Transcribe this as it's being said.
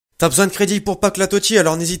T'as besoin de crédit pour pack la TOTY,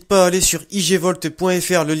 alors n'hésite pas à aller sur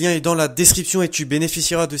igvolt.fr, le lien est dans la description et tu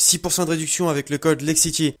bénéficieras de 6% de réduction avec le code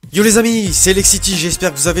LEXCITY. Yo les amis, c'est LEXCITY,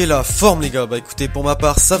 j'espère que vous avez la forme les gars. Bah écoutez, pour ma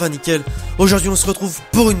part ça va nickel. Aujourd'hui on se retrouve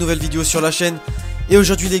pour une nouvelle vidéo sur la chaîne. Et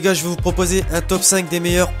aujourd'hui les gars, je vais vous proposer un top 5 des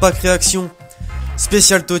meilleurs packs réactions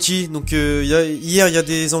spécial TOTY. Donc hier il y a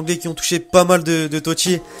des anglais qui ont touché pas mal de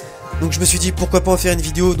TOTY. Donc je me suis dit pourquoi pas en faire une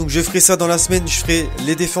vidéo. Donc je ferai ça dans la semaine, je ferai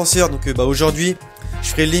les défenseurs. Donc bah aujourd'hui je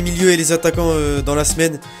ferai les milieux et les attaquants dans la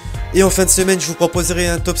semaine. Et en fin de semaine je vous proposerai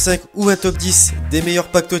un top 5 ou un top 10 des meilleurs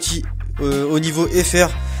packs TOTY au niveau FR.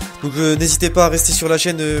 Donc n'hésitez pas à rester sur la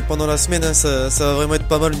chaîne pendant la semaine, hein, ça va vraiment être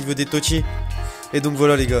pas mal au niveau des TOTY. Et donc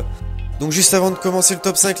voilà les gars. Donc juste avant de commencer le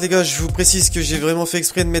top 5 les gars, je vous précise que j'ai vraiment fait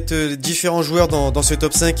exprès de mettre différents joueurs dans ce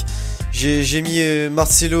top 5. J'ai mis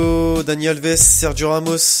Marcelo, Dani Alves, Sergio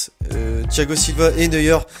Ramos, Thiago Silva et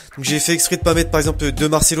Neuer. Donc j'ai fait exprès de pas mettre par exemple deux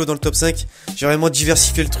Marcelo dans le top 5. J'ai vraiment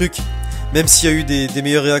diversifié le truc. Même s'il y a eu des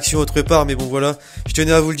meilleures réactions autre part. Mais bon voilà, je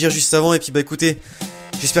tenais à vous le dire juste avant. Et puis bah écoutez,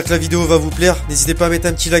 j'espère que la vidéo va vous plaire. N'hésitez pas à mettre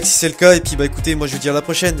un petit like si c'est le cas. Et puis bah écoutez, moi je vous dis à la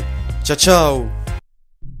prochaine. Ciao ciao.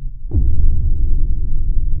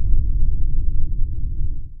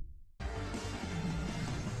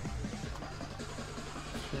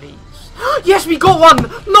 Yes, we got one!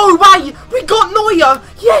 No way! We got Neuer!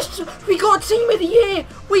 Yes! We got Team of the Year!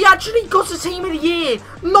 We actually got a Team of the Year!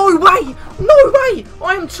 No way! No way!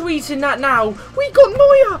 I'm tweeting that now! We got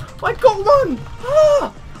Neuer! I got one!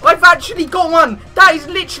 Ah! I've actually got one! That is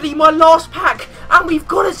literally my last pack! And we've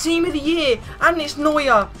got a Team of the Year! And it's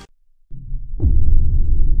Neuer!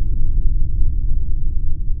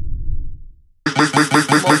 Make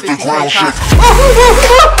the ground shake!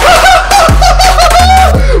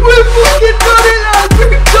 We've fucking done it, lads!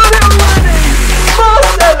 We've done it already!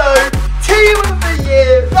 Marcelo, Team of the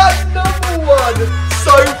Year! That's number one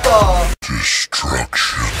so far!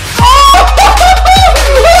 Destruction! Oh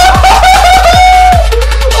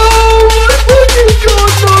my fucking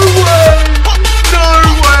god, no way! No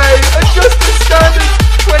way! And just a standard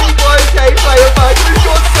 25k player pack, we've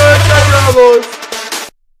got Sergio Ramos!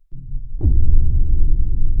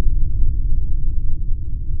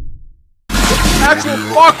 Actual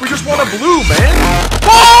fuck, we just want a blue, man.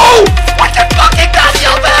 Whoa! What the fucking Dani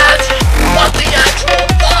Alves? What the actual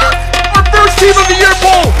fuck? Our first Team of the Year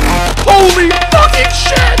poll! Holy Fucking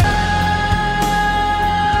shit!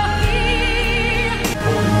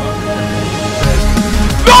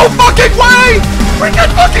 no fucking way! We got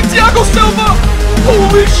fucking Thiago Silva!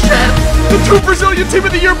 Holy shit! The two Brazilian Team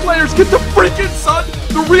of the Year players get the freaking son,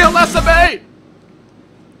 the real SMA!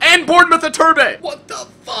 And Bournemouth a Turbe! What the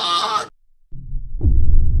fuck?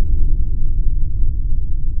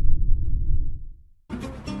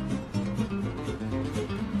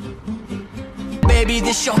 Baby,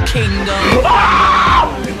 this your kingdom. Oh!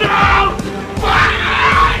 No!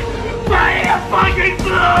 Buy a fucking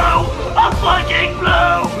blue! A fucking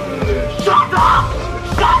blue! Shut up!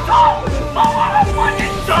 Shut up! I want to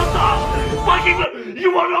fucking shut up! Fucking blue! You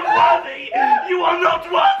are not worthy! You are not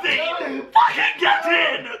worthy! Fucking get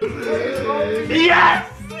in! Yes!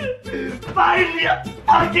 Finally a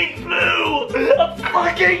fucking blue! A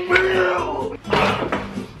fucking blue!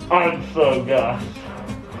 I'm so gassed.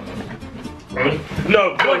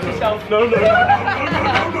 No, no, no, no,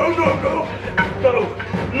 no,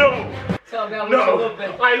 no,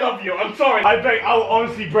 I love you, I'm sorry. I beg, I will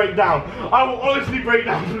honestly break down. I will honestly break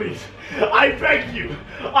down, please. I beg you,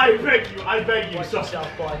 I beg you, I beg you.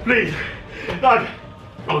 Please, Dad,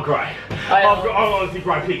 I'll cry. I'll honestly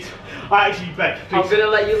cry, please. I actually beg, please. I'm gonna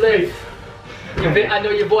let you live. I know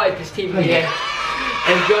you voted this team here.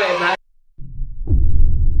 Enjoy it, man.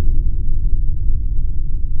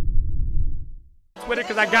 Twitter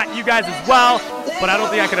because I got you guys as well, but I don't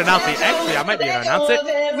think I can announce it. Actually, I might be able to announce it.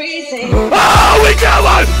 Oh, we got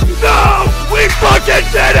one! No! We fucking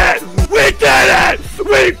did it! We did it!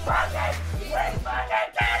 We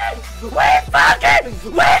fucking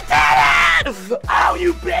did it! Ow,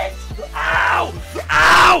 you bitch! Ow!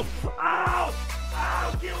 Ow! Ow!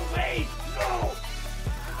 Ow! Get away! No!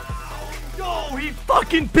 Ow! No! He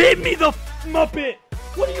fucking bit me, the muppet!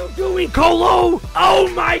 What are you doing, Colo? Oh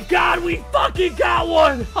my god, we fucking got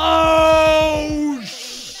one! Oh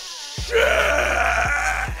shit!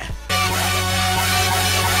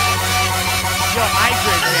 Yo,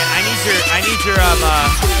 Idris, man, I need your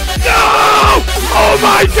No! Oh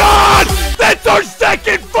my god! That's our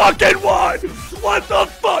second fucking one! What the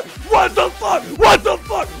fuck? What the fuck? What the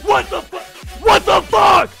fuck? What the fuck? What the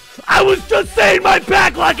fuck? I was just saying my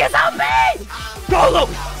backlog is on me! Colo,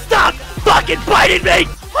 stop fucking biting me!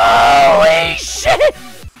 Oh!